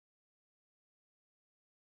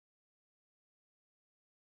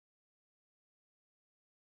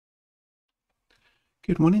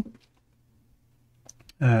Good morning.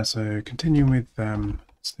 So continuing with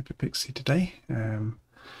Snippet Pixie today.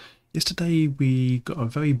 Yesterday we got a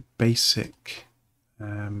very basic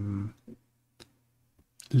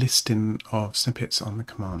listing of snippets on the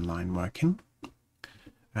command line working,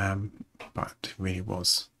 but it really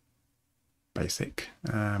was basic.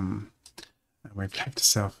 And we've left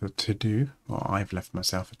ourselves a to-do, or I've left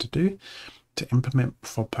myself a to-do, to implement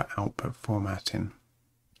proper output formatting.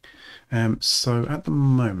 So at the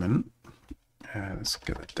moment, let's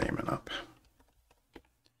get the daemon up.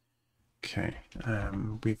 Okay,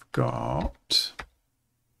 we've got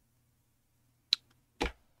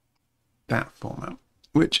that format,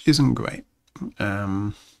 which isn't great.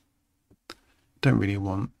 Don't really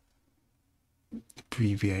want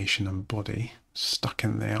abbreviation and body stuck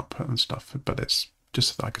in the output and stuff, but it's just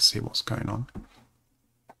so that I can see what's going on.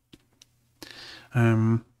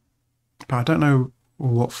 But I don't know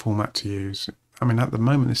what format to use. I mean, at the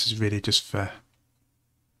moment, this is really just for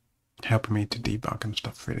helping me to debug and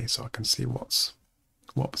stuff, really, so I can see what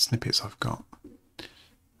snippets I've got.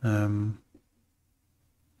 I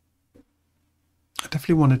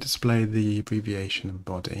definitely want to display the abbreviation and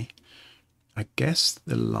body. I guess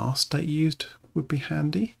the last state used would be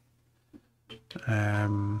handy.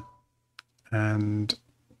 And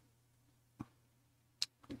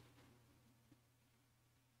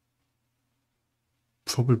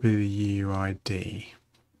probably the UID.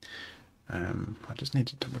 I just need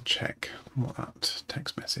to double check what that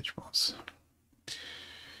text message was.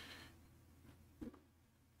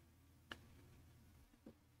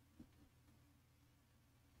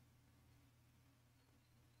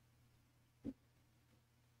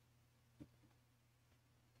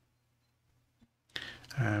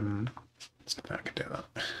 So I can do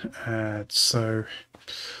that. So,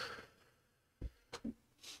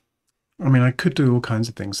 I mean, I could do all kinds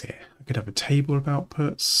of things here. I could have a table of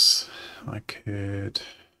outputs. I could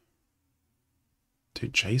do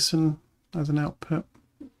JSON as an output.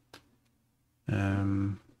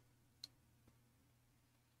 That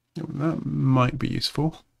might be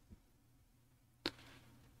useful.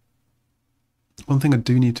 One thing I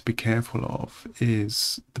do need to be careful of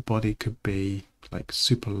is the body could be like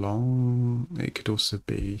super long. It could also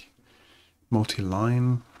be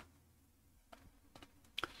multi-line.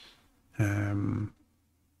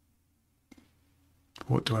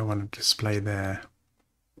 What do I want to display there?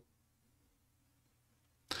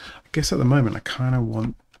 I guess at the moment I kind of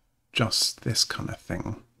want just this kind of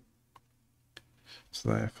thing.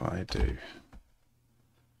 So if I do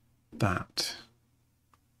that,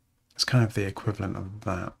 it's kind of the equivalent of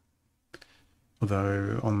that.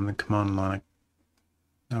 Although on the command line,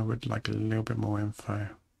 I would like a little bit more info.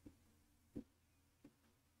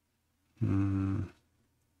 And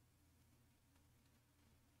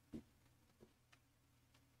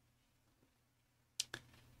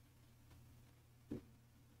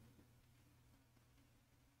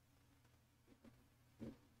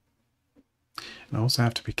I also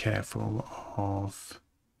have to be careful of,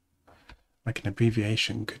 like, an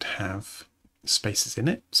abbreviation could have spaces in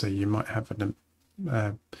it. So you might have an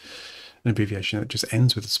abbreviation that just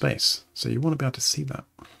ends with a space. So you want to be able to see that.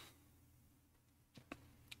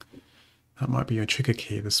 That might be your trigger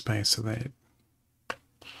key, the space, so that it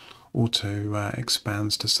auto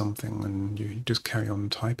expands to something and you just carry on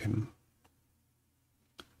typing.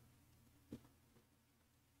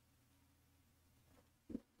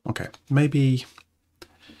 Okay, maybe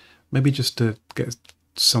just to get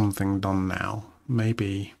something done now,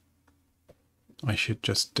 maybe I should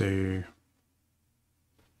just do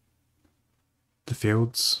the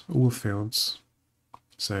fields, all fields.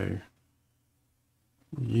 So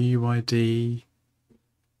UUID,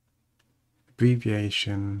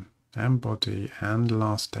 abbreviation, and body, and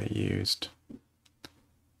last day used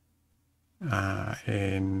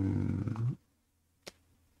in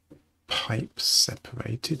pipe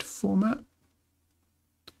separated format.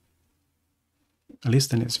 At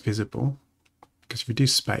least then it's visible, because if you do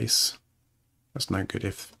space, that's no good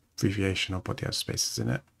if abbreviation or body has spaces in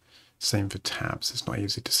it. Same for tabs, it's not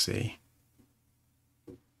easy to see.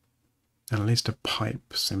 And at least a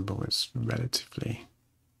pipe symbol is relatively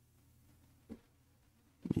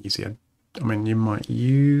easier. I mean, you might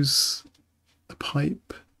use a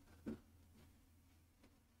pipe.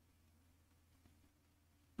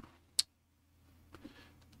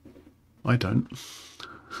 I don't.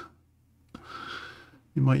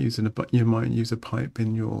 You might use a pipe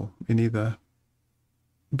in either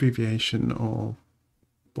abbreviation or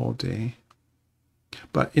body.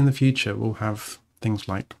 But in the future, we'll have things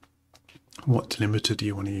like what delimiter do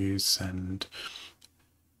you want to use and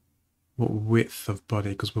what width of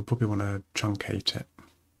body, because we'll probably want to truncate it.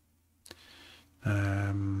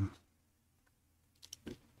 And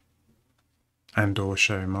or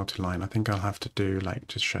show multi-line. I think I'll have to do like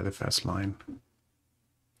just show the first line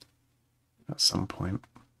at some point.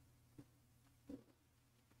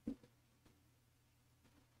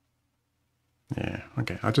 Yeah,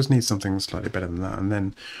 okay. I just need something slightly better than that, and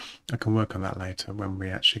then I can work on that later when we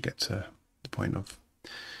actually get to the point of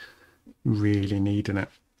really needing it.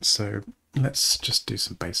 So let's just do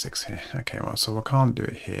some basics here. Okay, well, so I can't do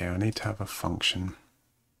it here. I need to have a function.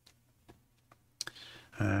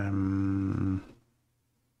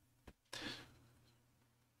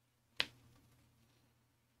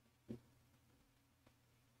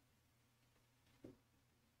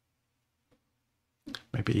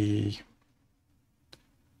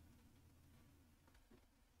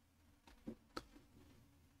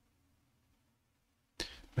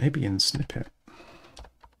 Maybe in Snippet.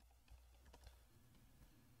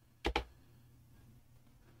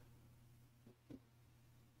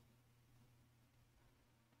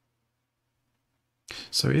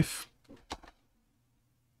 So if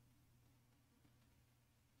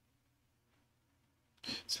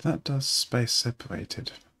that does space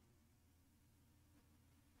separated.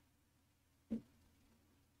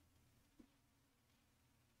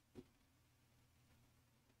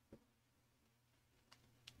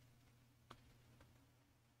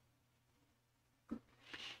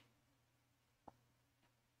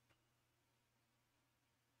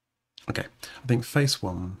 Okay, I think phase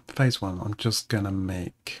one, I'm just gonna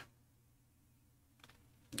make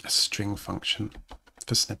a string function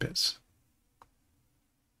for snippets.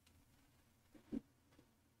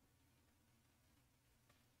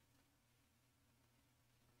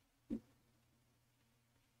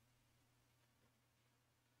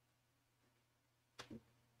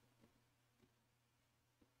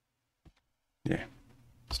 Yeah,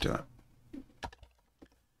 let's do that.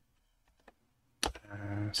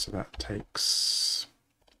 So that takes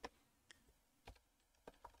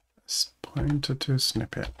this pointer to a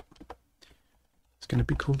snippet. It's going to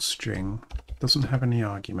be called string. Doesn't have any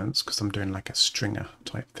arguments because I'm doing like a stringer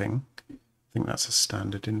type thing. I think that's a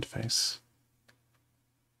standard interface.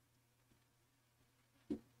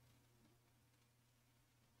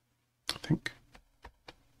 I think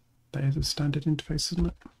that is a standard interface, isn't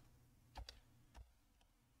it?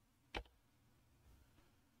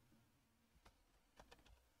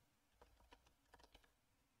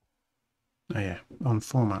 Oh yeah, on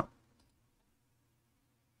format.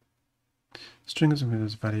 String as a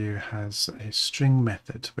value has a string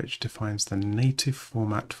method which defines the native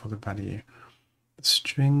format for the value. The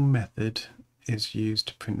string method is used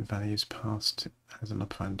to print values passed as an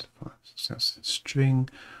operand. So string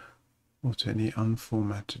or to any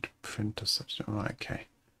unformatted printer substitute. Right, okay.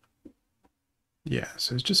 Yeah,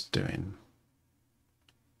 so it's just doing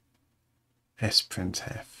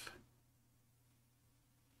sprintf.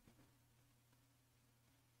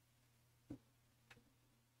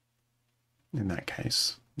 In that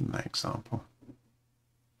case, in that example.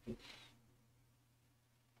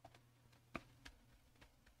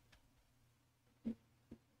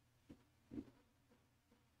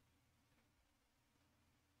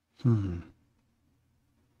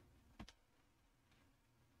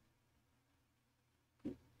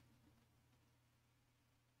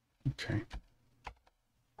 Okay.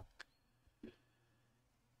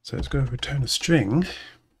 So let's go return a string.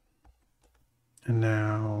 And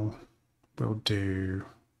now we'll do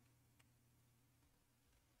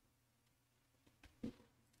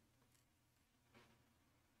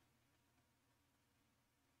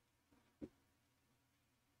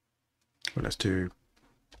let's do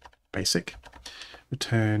basic.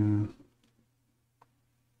 Return,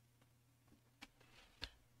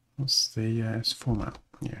 what's the format?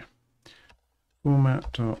 Yeah.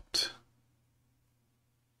 Format dot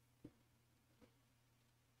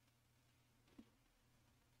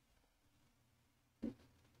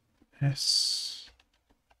s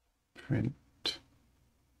print.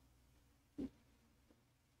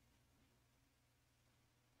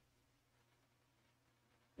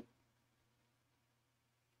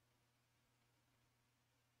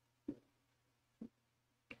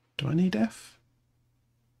 Do I need f?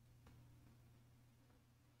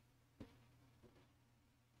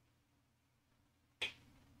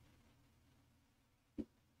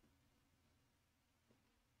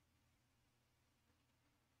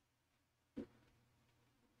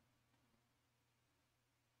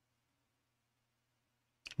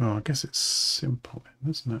 Well, I guess it's simple,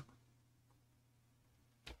 isn't it?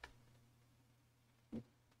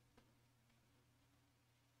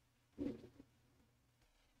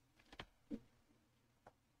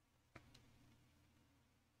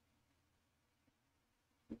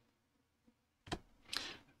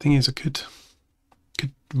 Thing is, I could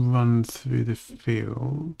run through the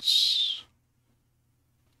fields.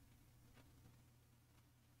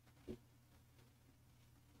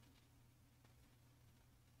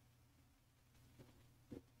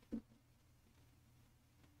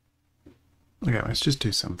 Okay, let's just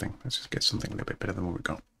do something. Let's just get something a little bit better than what we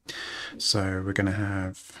got. So we're going to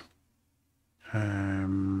have,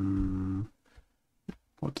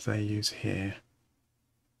 what do they use here?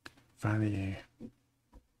 Value.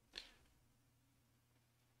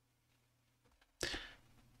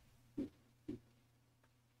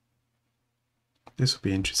 This will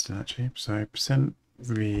be interesting actually. So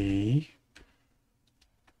 %v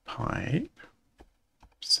pipe,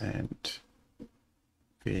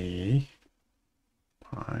 %v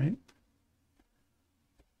pipe,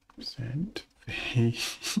 %v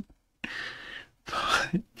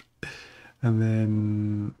pipe, and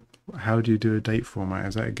then how do you do a date format?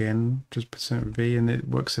 Is that again just %v and it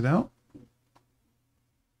works it out?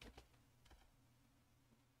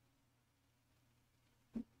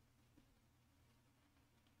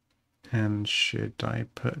 And should I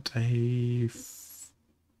put a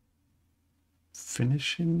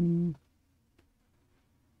finishing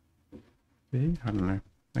v? I don't know.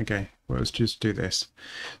 Okay, well, let's just do this.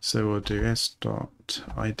 So we'll do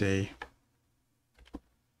s.id.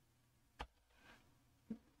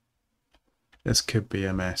 This could be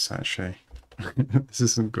a mess, actually. This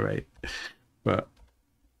isn't great, but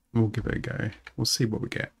we'll give it a go. We'll see what we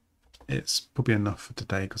get. It's probably enough for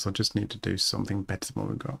today because I just need to do something better than what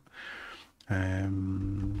we've got.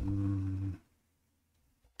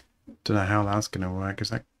 Don't know how that's going to work. Is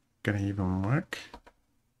that going to even work?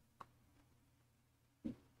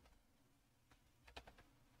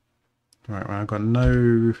 Right, well, I've got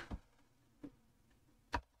no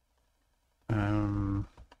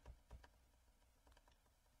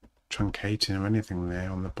truncating or anything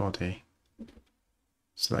there on the body.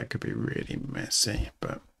 So that could be really messy,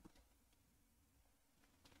 but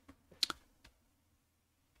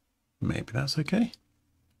maybe that's okay.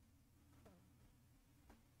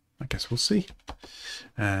 I guess we'll see.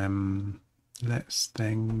 Let's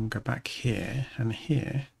then go back here, and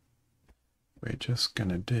here we're just going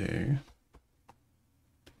to do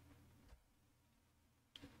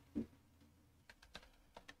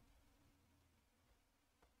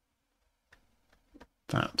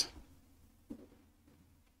that.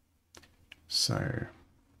 So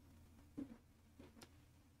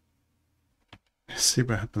let's see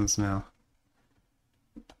what happens now.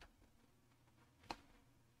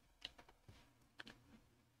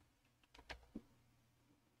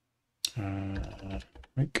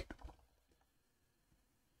 Make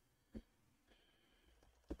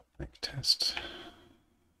test,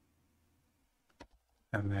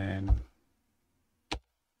 and then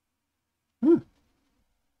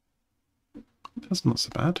that's not so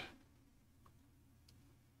bad.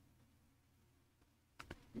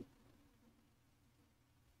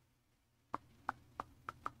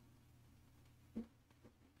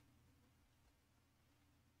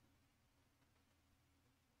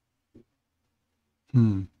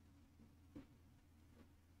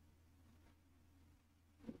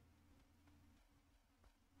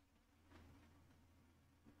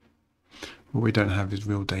 What we don't have is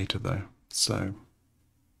real data though, so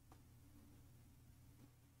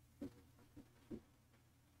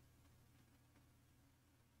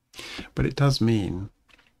but it does mean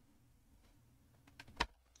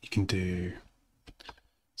you can do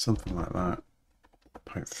something like that.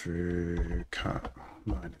 Pipe through cut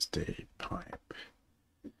 -d pipe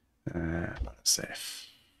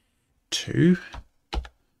 -f2.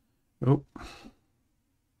 Oh,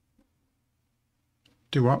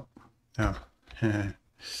 do what? Oh, yeah.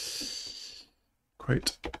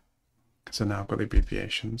 Quote. So now I've got the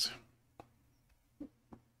abbreviations.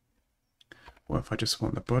 What if I just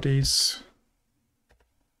want the bodies?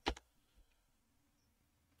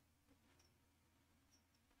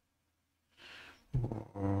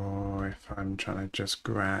 Or if I'm trying to just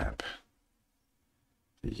grab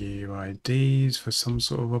the UIDs for some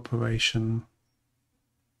sort of operation.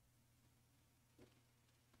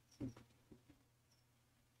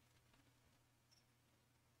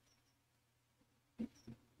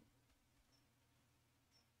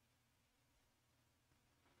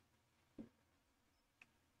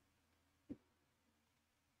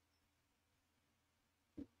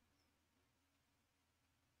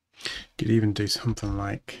 Could even do something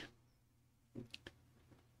like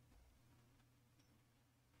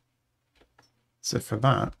so for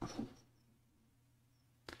that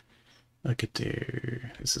I could do,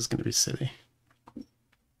 this is going to be silly.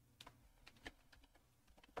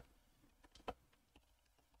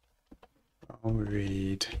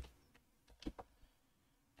 read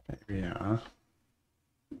ABR.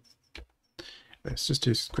 Let's just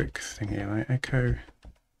do this quick thing here, like echo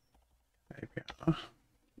ABR.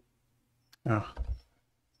 Oh,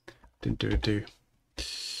 didn't do a do.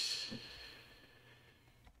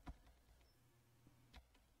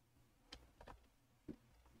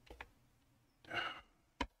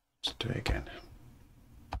 Let's do it again.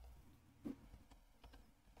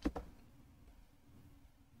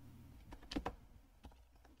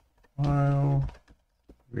 While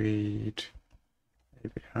read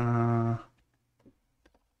ABR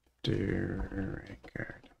do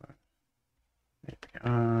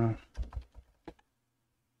ABR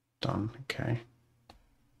done. Okay.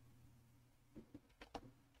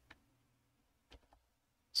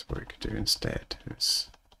 So what we could do instead is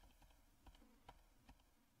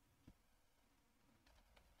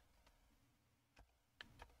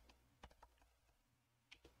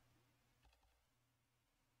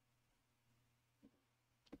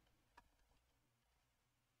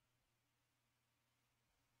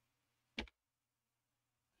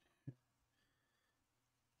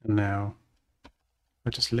and now I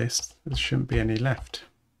just list, there shouldn't be any left.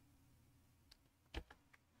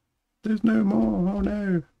 There's no more, oh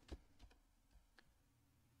no.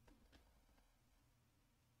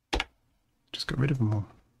 Just got rid of them all.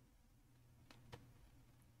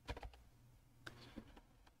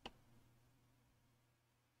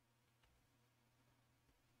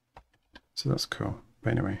 So that's cool.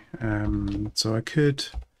 But anyway, so I could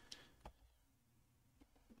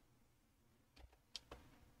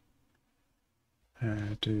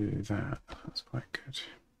do that. That's quite good.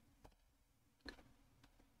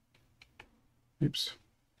 Oops.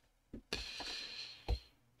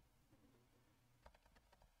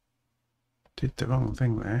 Did the wrong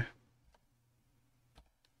thing there.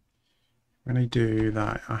 When I do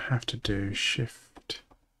that, I have to do Shift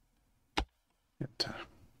Enter.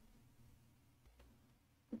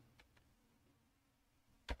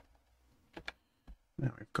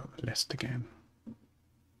 Now we've got the list again.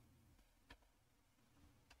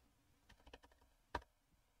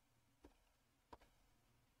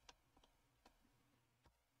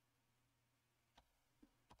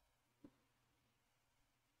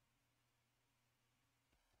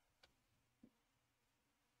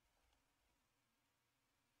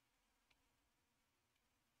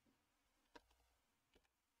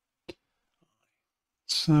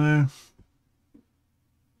 So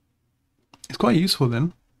it's quite useful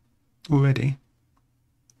then already,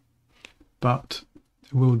 but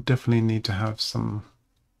we'll definitely need to have some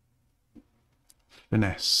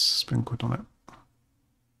finesse sprinkled on it.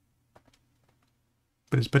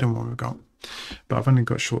 But it's better than what we've got. But I've only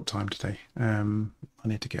got short time today. I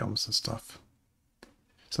need to get on with some stuff.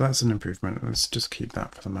 So that's an improvement. Let's just keep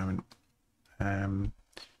that for the moment. I'm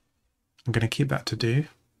going to keep that to do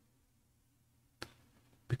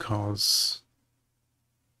because,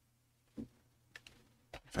 in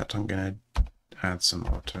fact, I'm going to add some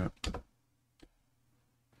more to it.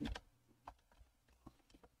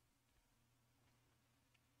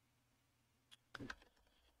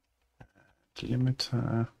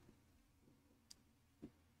 Delimiter,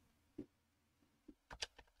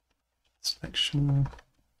 selection,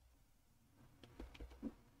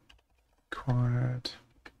 required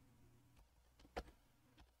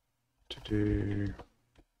to do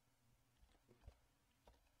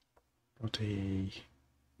body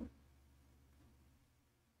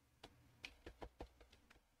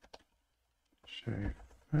show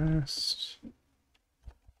first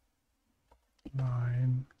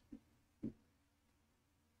line.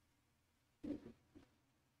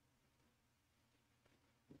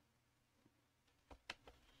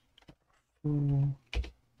 Full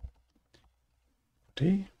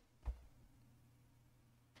body.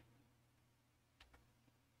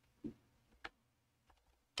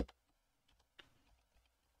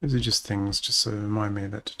 These are just things just to remind me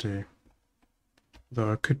that to do.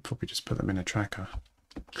 Though I could probably just put them in a tracker.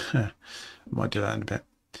 I might do that in a bit.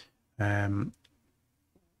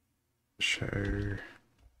 Show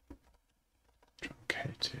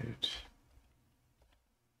truncated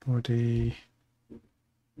body.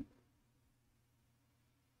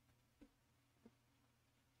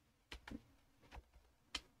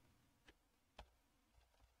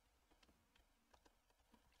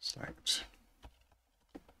 Select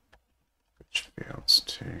which fields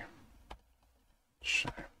to show.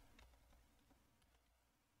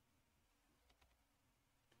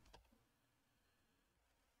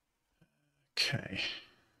 Okay.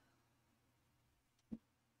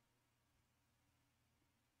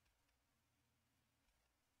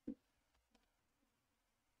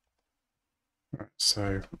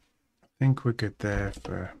 so I think we're good there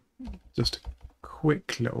for just a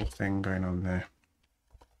quick little thing going on there.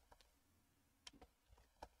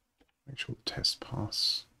 Make sure the tests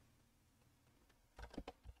pass.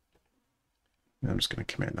 I'm just going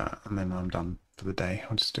to commit that and then I'm done for the day.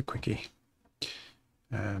 I'll just do a quickie.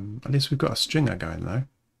 At least we've got a stringer going though.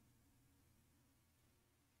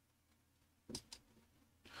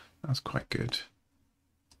 That's quite good.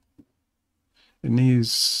 It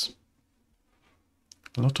needs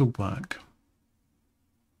a lot of work.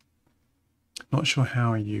 Not sure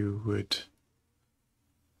how you would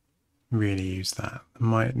really use that. I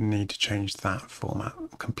might need to change that format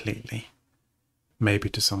completely. Maybe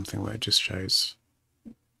to something where it just shows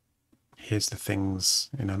here's the things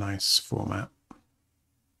in a nice format.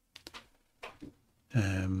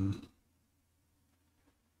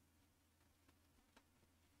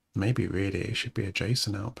 Maybe really it should be a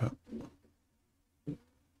JSON output.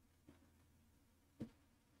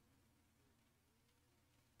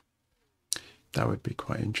 That would be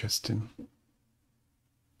quite interesting.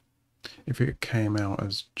 If it came out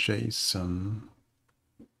as JSON,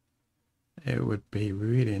 it would be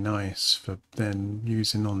really nice for then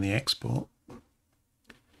using on the export.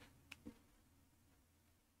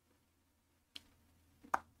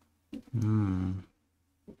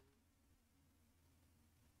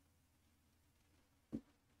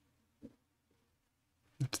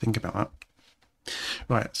 Have to think about that.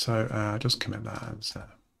 Right, so just commit that as a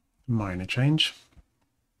minor change.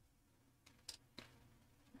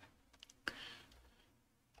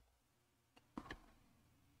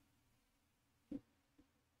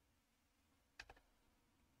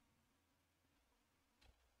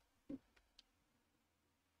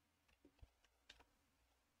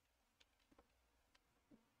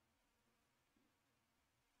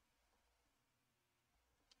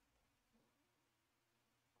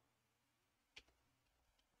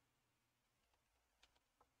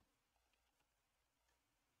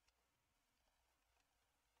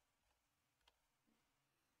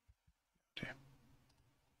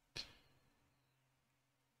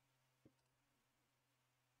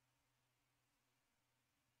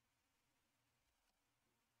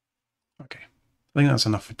 Okay, I think that's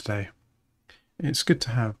enough for today. It's good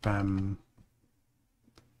to have that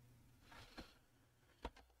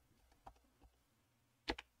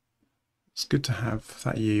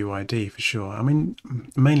UUID for sure. I mean,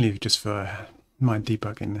 mainly just for my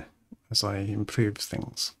debugging as I improve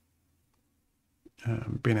things.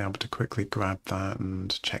 Being able to quickly grab that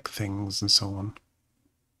and check things and so on.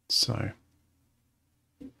 So,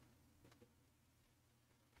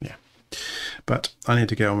 yeah. But I need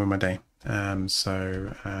to get on with my day. Thanks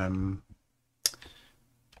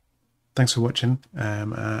for watching.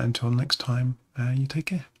 Until next time, you take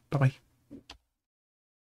care. Bye-bye.